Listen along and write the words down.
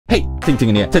Hey,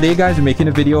 TingTingin here. Today, guys, we're making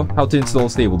a video how to install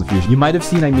Stable Diffusion. You might have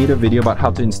seen I made a video about how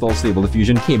to install Stable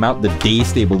Diffusion. Came out the day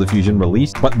Stable Diffusion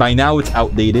released, but by now it's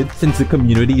outdated since the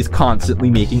community is constantly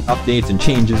making updates and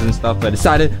changes and stuff. So I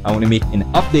decided I want to make an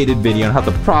updated video on how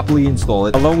to properly install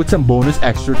it, along with some bonus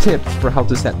extra tips for how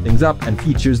to set things up and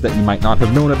features that you might not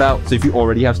have known about. So if you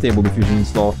already have Stable Diffusion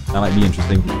installed, that might be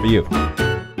interesting for you.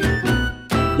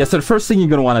 Yeah, so the first thing you're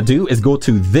going to want to do is go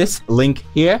to this link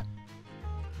here.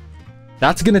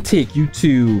 That's going to take you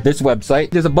to this website.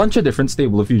 There's a bunch of different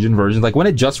Stable Diffusion versions. Like when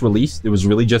it just released, there was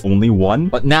really just only one.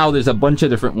 But now there's a bunch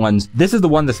of different ones. This is the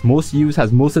one that's most used,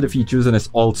 has most of the features, and it's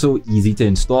also easy to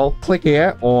install. Click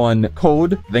here on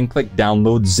code, then click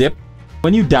download zip.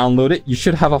 When you download it, you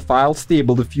should have a file,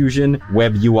 Stable Diffusion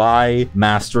web UI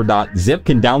master.zip. You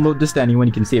can download this to anyone.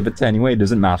 You can save it to anyone. It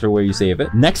doesn't matter where you save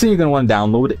it. Next thing you're going to want to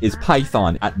download is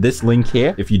Python at this link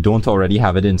here if you don't already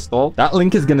have it installed. That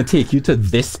link is going to take you to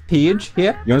this page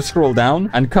here. You're going to scroll down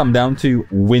and come down to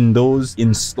Windows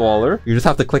Installer. You just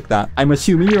have to click that. I'm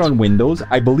assuming you're on Windows.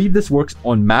 I believe this works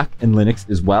on Mac and Linux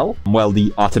as well. Well,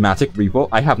 the Automatic repo.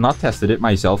 I have not tested it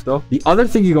myself though. The other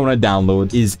thing you're going to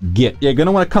download is Git. You're going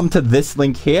to want to come to this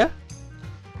link here.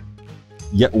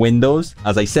 Get Windows,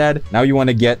 as I said. Now you want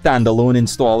to get standalone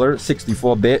installer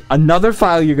 64-bit. Another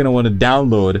file you're going to want to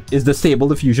download is the Stable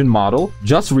Diffusion model.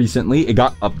 Just recently it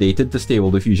got updated to Stable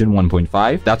Diffusion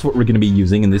 1.5. That's what we're going to be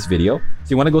using in this video. So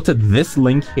you want to go to this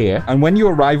link here, and when you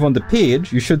arrive on the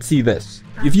page, you should see this.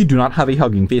 If you do not have a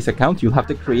Hugging Face account, you'll have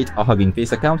to create a Hugging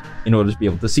Face account in order to be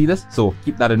able to see this. So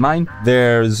keep that in mind.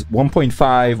 There's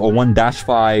 1.5 or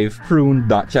 1-5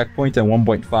 prune.checkpoint and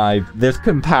 1.5. There's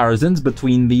comparisons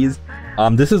between these.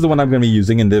 This is the one I'm going to be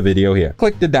using in the video here.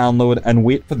 Click the download and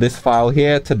wait for this file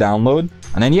here to download.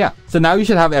 And then, yeah. So now you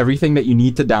should have everything that you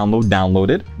need to download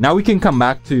downloaded. Now we can come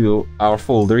back to our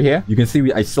folder here. You can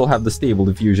see I still have the Stable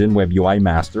Diffusion Web UI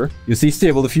Master. You see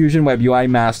Stable Diffusion Web UI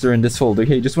Master in this folder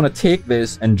here. You just want to take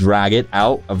this and drag it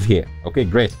out of here. Okay,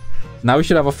 great. Now we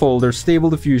should have a folder,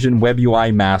 Stable Diffusion Web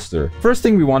UI Master. First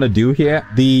thing we want to do here,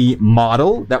 the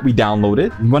model that we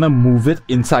downloaded, we want to move it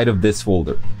inside of this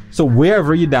folder. So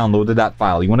wherever you downloaded that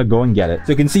file, you want to go and get it.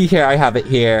 So you can see here, I have it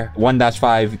here,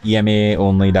 1-5 EMA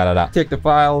only, Take the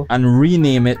file and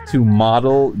rename it to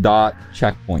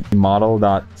model.checkpoint,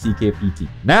 model.ckpt.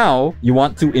 Now you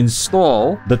want to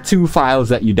install the two files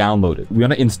that you downloaded. We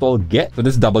want to install Git. So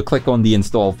just double click on the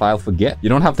install file for Git. You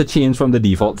don't have to change from the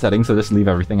default settings, so just leave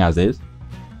everything as is.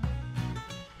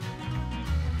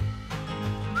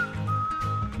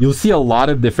 You'll see a lot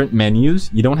of different menus.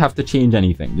 You don't have to change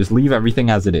anything. Just leave everything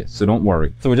as it is. So don't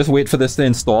worry. So we'll just wait for this to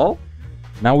install.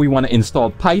 Now we want to install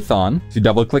Python. So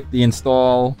double click the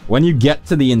install. When you get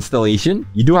to the installation,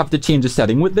 you do have to change the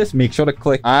setting with this. Make sure to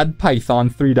click add Python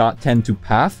 3.10 to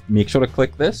path. Make sure to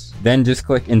click this. Then just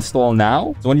click install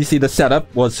now. So when you see the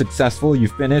setup was successful, you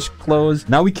finish, close.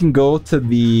 Now we can go to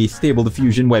the Stable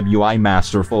Diffusion Web UI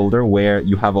Master folder where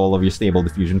you have all of your Stable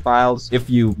Diffusion files. If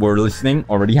you were listening,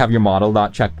 already have your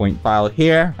model.checkpoint file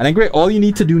here. And then great, all you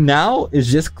need to do now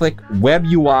is just click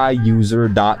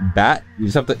webuiuser.bat. You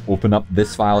just have to open up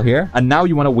this file here, and now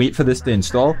you want to wait for this to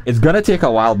install. It's gonna take a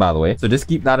while, by the way, so just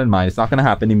keep that in mind. It's not gonna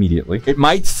happen immediately. It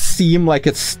might seem like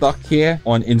it's stuck here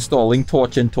on installing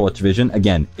Torch and Torch Vision.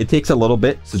 Again, it takes a little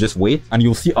bit, so just wait, and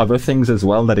you'll see other things as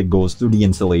well that it goes through the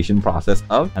installation process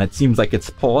of, and it seems like it's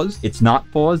paused. It's not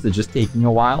paused, it's just taking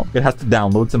a while. It has to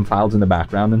download some files in the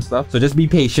background and stuff, so just be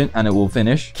patient and it will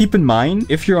finish. Keep in mind,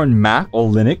 if you're on Mac or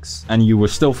Linux and you were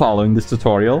still following this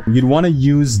tutorial, you'd want to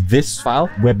use this file,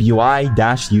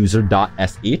 webui-user.sh.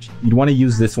 You'd want to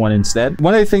use this one instead.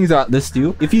 One of the things about this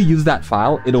too, if you use that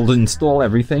file, it'll install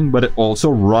everything, but it also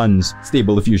runs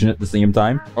Stable Diffusion at the same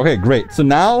time. Okay, great. So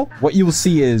now what you will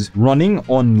see is running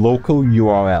on local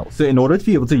URL. So in order to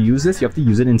be able to use this, you have to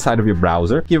use it inside of your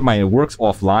browser. Keep in mind, it works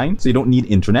offline, so you don't need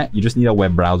internet. You just need a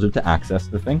web browser to access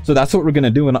the thing. So that's what we're going to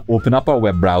do. And open up our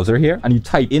web browser here, and you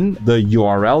type in the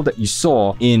URL that you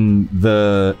saw in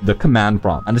the command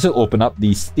prompt, and this will open up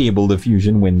the Stable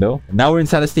Diffusion window. Now we're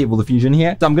inside of Stable Diffusion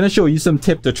here. So I'm going to show you some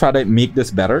tips to try to make this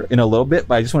better in a little bit,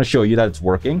 but I just want to show you that it's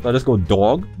working. So I just go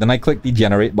dog, then I click the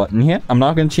generate button here. I'm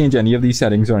not going to change any of these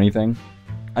settings or anything.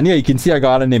 And yeah, you can see I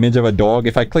got an image of a dog.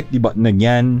 If I click the button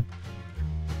again,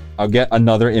 I'll get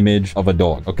another image of a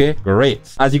dog. Okay,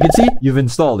 great. As you can see, you've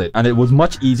installed it, and it was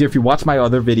much easier. If you watch my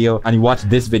other video and you watch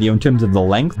this video in terms of the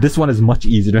length, this one is much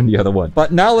easier than the other one.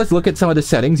 But now let's look at some of the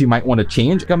settings you might want to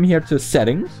change. Come here to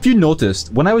settings. If you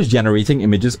noticed, when I was generating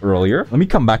images earlier, let me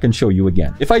come back and show you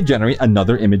again. If I generate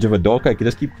another image of a dog, I could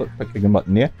just keep clicking the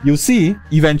button there. You'll see,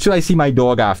 eventually I see my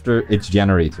dog after it's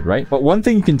generated, right? But one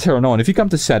thing you can turn on, if you come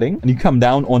to setting and you come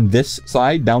down on this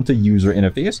side, down to user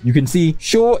interface, you can see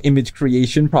show image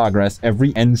creation progress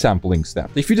every end sampling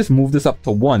step. If you just move this up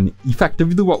to 1,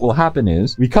 effectively what will happen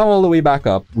is we come all the way back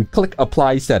up, we click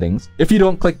apply settings. If you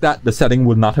don't click that, the setting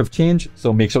would not have changed.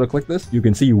 So make sure to click this. You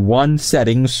can see 1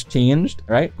 settings changed,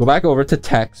 right? Go back over to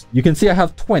text. You can see I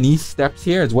have 20 steps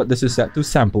here is what this is set to,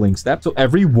 sampling step. So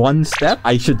every 1 step,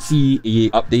 I should see a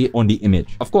update on the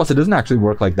image. Of course, it doesn't actually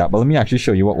work like that, but let me actually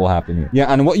show you what will happen here.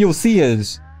 Yeah, and what you'll see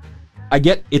is I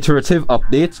get iterative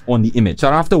updates on the image. So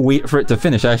I don't have to wait for it to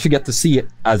finish. I actually get to see it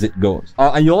as it goes.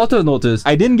 And you'll also notice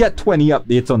I didn't get 20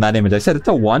 updates on that image. I set it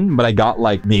to 1, but I got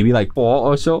like maybe like 4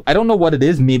 or so. I don't know what it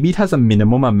is. Maybe it has a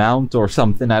minimum amount or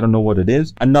something. I don't know what it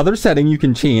is. Another setting you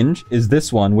can change is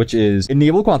this one, which is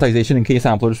enable quantization in case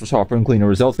samplers for sharper and cleaner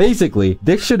results. Basically,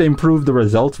 this should improve the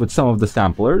results with some of the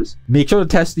samplers. Make sure to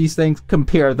test these things,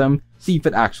 compare them, see if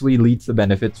it actually leads to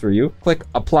benefits for you. Click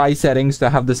apply settings to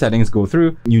have the settings go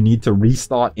through. You need to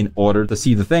restart in order to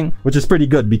see the thing, which is pretty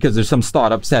good because there's some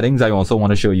startup settings I also want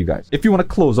to show you guys. If you want to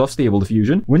close off Stable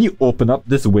Diffusion, when you open up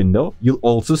this window, you'll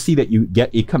also see that you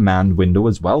get a command window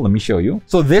as well. Let me show you.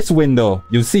 So this window,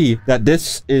 you'll see that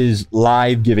this is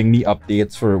live giving me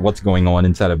updates for what's going on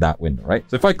inside of that window, right?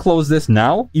 So if I close this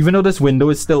now, even though this window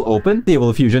is still open,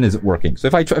 Stable Diffusion isn't working. So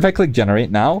if I click generate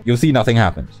now, you'll see nothing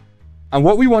happens. And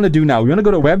what we want to do now, we want to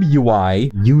go to web UI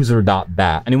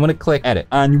user.bat and you want to click edit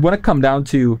and you want to come down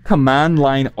to command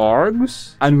line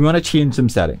args and we want to change some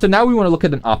settings. So now we want to look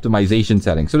at an optimization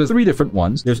setting. So there's 3 different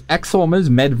ones. There's Xformers,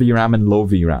 Med VRAM, and Low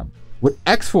VRAM. With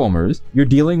Xformers, you're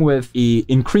dealing with an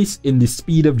increase in the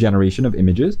speed of generation of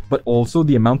images, but also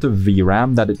the amount of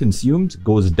VRAM that it consumes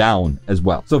goes down as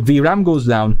well. So VRAM goes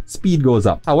down, speed goes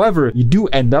up. However, you do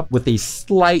end up with a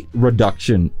slight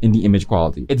reduction in the image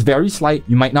quality. It's very slight.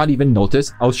 You might not even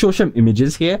notice. I'll show some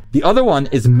images here. The other one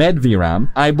is Med VRAM.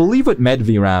 I believe with Med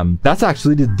VRAM, that's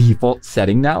actually the default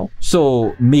setting now.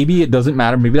 So maybe it doesn't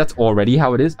matter. Maybe that's already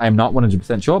how it is. I'm not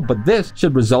 100% sure, but this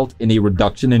should result in a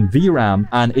reduction in VRAM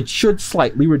and it should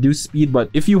slightly reduce speed, but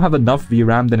if you have enough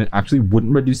VRAM, then it actually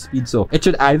wouldn't reduce speed. So it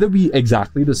should either be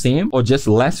exactly the same or just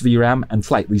less VRAM and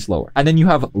slightly slower. And then you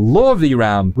have low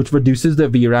VRAM, which reduces the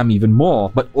VRAM even more,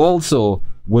 but also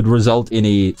would result in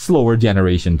a slower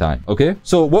generation time. Okay,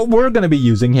 so what we're going to be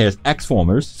using here is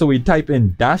Xformers. So we type in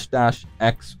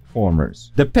 --Xformers.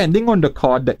 Depending on the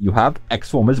card that you have,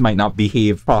 Xformers might not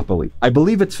behave properly. I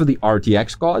believe it's for the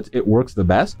RTX cards, it works the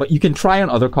best, but you can try on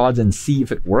other cards and see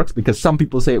if it works because some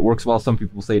people say it works well, some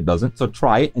people say it doesn't. So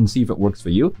try it and see if it works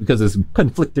for you because there's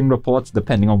conflicting reports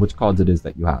depending on which cards it is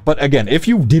that you have. But again, if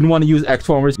you didn't want to use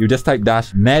Xformers, you just type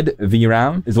 -med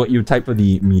VRAM is what you type for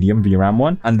the medium VRAM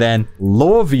one, and then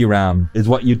low VRAM is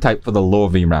what you type for the low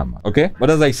VRAM. Okay, but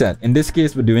as I said, in this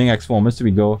case we're doing Xformers, so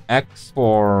we go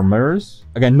Xformers.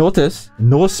 Again, notice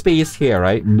no space here,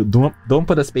 right? Don't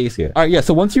put a space here. All right, yeah,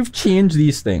 so once you've changed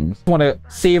these things, you want to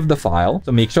save the file.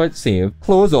 So make sure it's saved,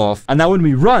 close off. And now when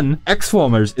we run,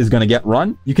 Xformers is going to get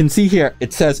run. You can see here,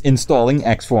 it says installing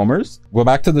Xformers. Go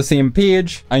back to the same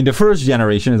page. I mean, the first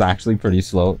generation is actually pretty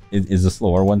slow. It is a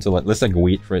slower one. So let's like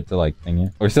wait for it to like thing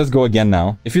it. Or it says go again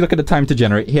now. If you look at the time to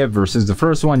generate here versus the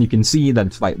first one, you can see that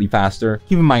it's slightly faster.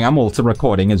 Keep in mind, I'm also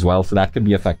recording as well, so that could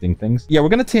be affecting things. Yeah,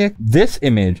 we're going to take this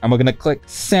image and we're going to click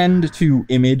send to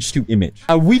image to image.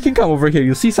 We can come over here.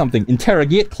 You'll see something,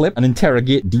 interrogate clip and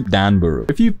interrogate deep Danburu.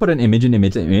 If you put an image in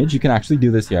image to image, you can actually do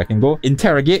this here. I can go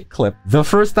interrogate clip. The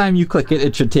first time you click it,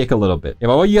 it should take a little bit. Yeah,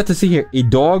 but what you have to see here, a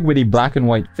dog with a black and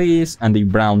white face and a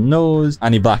brown nose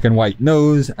and a black and white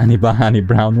nose and a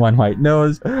brown one white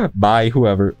nose by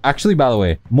whoever. Actually, by the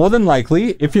way, more than likely,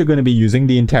 if you're going to be using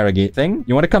the interrogate thing,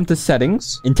 you want to come to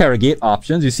settings, interrogate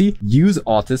options. You see, use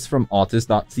artist from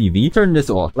artist.cv. Turn this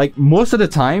off. Like most of the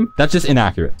time, that's just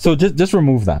inaccurate. So just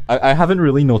remove that. I haven't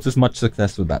really noticed much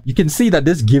success with that. You can see that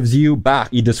this gives you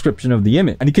back a description of the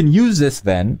image. And you can use this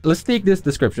then. Let's take this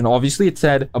description. Obviously, it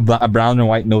said a brown and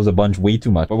white nose a bunch way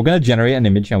too much. But we're going to generate an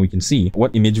image and we can see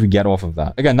what image we get off of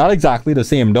that. Again, not exactly the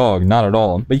same dog. Not at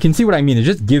all. But you can see what I mean. It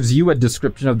just gives you a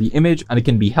description of the image and it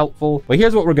can be helpful. But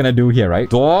here's what we're going to do here, right?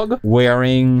 Dog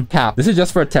wearing cap. This is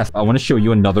just for a test. I want to show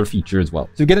you another feature as well.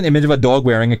 So you get an image of a dog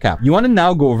wearing a cap. You want to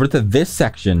now go over to this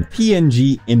section, PNG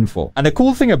PNG info. And the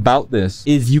cool thing about this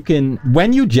is you can,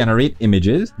 when you generate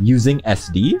images using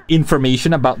SD,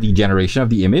 information about the generation of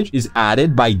the image is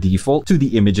added by default to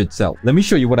the image itself. Let me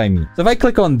show you what I mean. So if I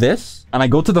click on this and I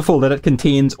go to the folder that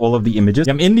contains all of the images,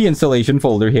 I'm in the installation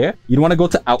folder here. You'd want to go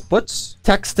to outputs,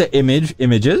 text to image,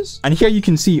 images. And here you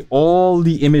can see all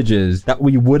the images that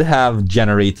we would have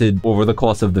generated over the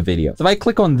course of the video. So if I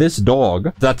click on this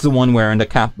dog, that's the one wearing the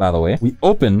cap, by the way. We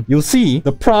open, you'll see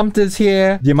the prompt is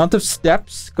here, the amount of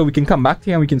steps, because we can come back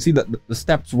here and we can see that the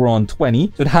steps were on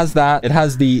 20. So it has that, it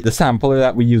has the sampler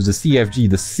that we use, the CFG,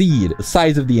 the seed, the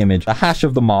size of the image, the hash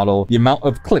of the model, the amount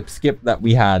of clip skip that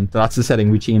we had. So that's the setting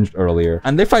we changed earlier.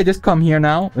 And if I just come here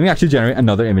now, let me actually generate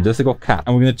another image. Let's go cat.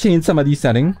 And we're going to change some of these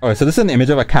settings. All right, so this is an image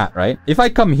of a cat, right? If I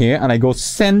come here and I go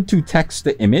send to text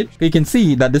to image, you can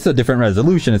see that this is a different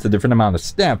resolution. It's a different amount of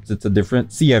steps. It's a different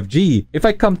CFG. If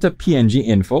I come to PNG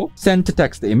info, send to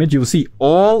text to image, you'll see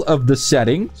all of the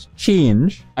settings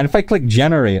change. And if I click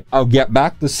generate, I'll get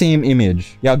back the same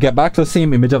image. Yeah, I'll get back the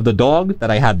same image of the dog that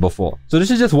I had before. So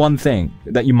this is just one thing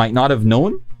that you might not have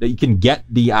known, that you can get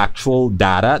the actual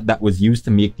data that was used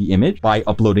to make the image by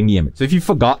uploading the image. So if you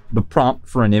forgot the prompt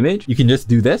for an image, you can just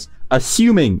do this,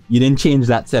 assuming you didn't change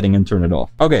that setting and turn it off.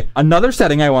 Okay, another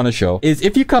setting I want to show is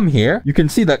if you come here, you can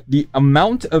see that the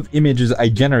amount of images I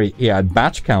generate here at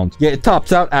batch count, yeah, it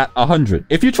tops out at 100.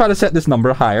 If you try to set this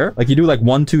number higher, like you do like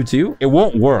 122, it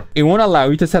won't work. It won't allow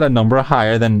you to set a number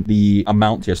higher than the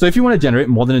amount here. So if you want to generate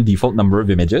more than a default number of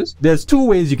images, there's two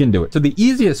ways you can do it. So the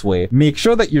easiest way, make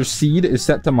sure that your seed is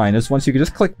set to -1. So you can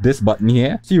just click this button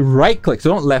here. So you right click, so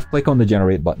don't left click on the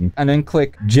generate button, and then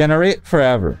click generate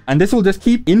forever. And this will just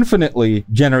keep infinitely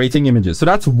generating images. So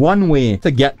that's one way to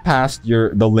get past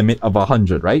the limit of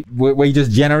 100, right? Where you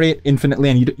just generate infinitely,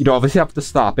 and you'd obviously have to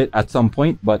stop it at some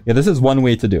point. But yeah, this is one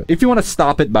way to do it. If you want to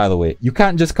stop it, by the way, you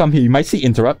can't just come here. You might see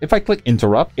interrupt. If I click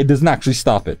interrupt, it doesn't actually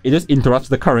stop it. It just interrupts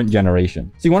the current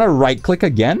generation. So you want to right click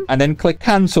again and then click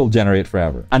cancel generate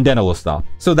forever, and then it will stop.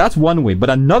 So that's one way. But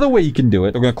another way you can do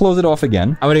it, we're going to close it off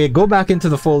again. I'm going to go back into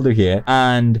the folder here,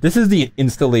 and this is the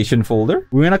installation folder.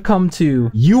 We're going to come to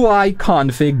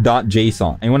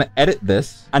uiconfig.json, and you want to edit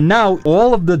this. And now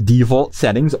all of the default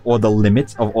settings, or the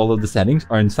limits of all of the settings,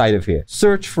 are inside of here.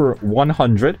 Search for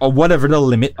 100, or whatever the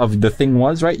limit of the thing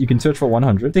was, right? You can search for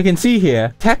 100. So you can see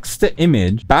here, text to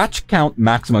image, batch count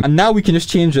maximum. And now we can just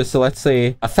change this to, let's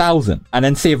say, 1000, and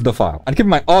then save the file. And keep in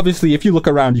mind, obviously, if you look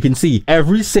around, you can see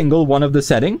every single one of the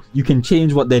settings, you can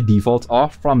change what their defaults are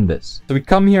from this. So we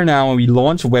come here now and we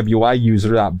launch WebUI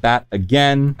user.bat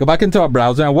again, go back into our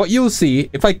browser, and what you'll see,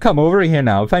 if I come over here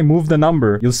now, if I move the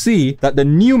number, you'll see that the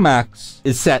new max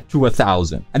is set to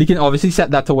 1000. And you can obviously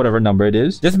set that to whatever number it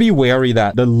is. Just be wary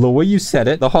that the lower you set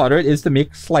it, the harder it is to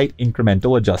make slight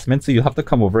incremental adjustments. So you have to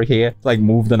come over here to like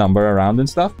move the number around and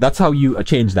stuff. That's how you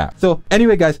change that. So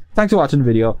anyway, guys, thanks for watching the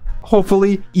video.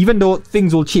 Hopefully, even though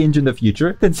things will change in the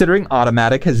future, considering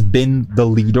Automatic has been the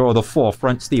leader or the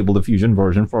forefront Stable Diffusion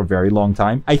version for a very long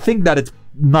time, I think that it's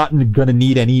not gonna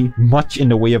need any much in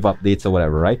the way of updates or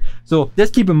whatever, right? So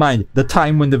just keep in mind the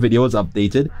time when the video is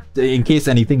updated, in case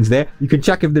anything's there. You can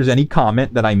check if there's any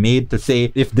comment that I made to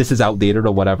say if this is outdated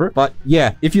or whatever. But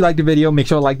yeah, if you like the video, make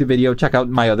sure to like the video, check out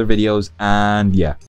my other videos, and yeah.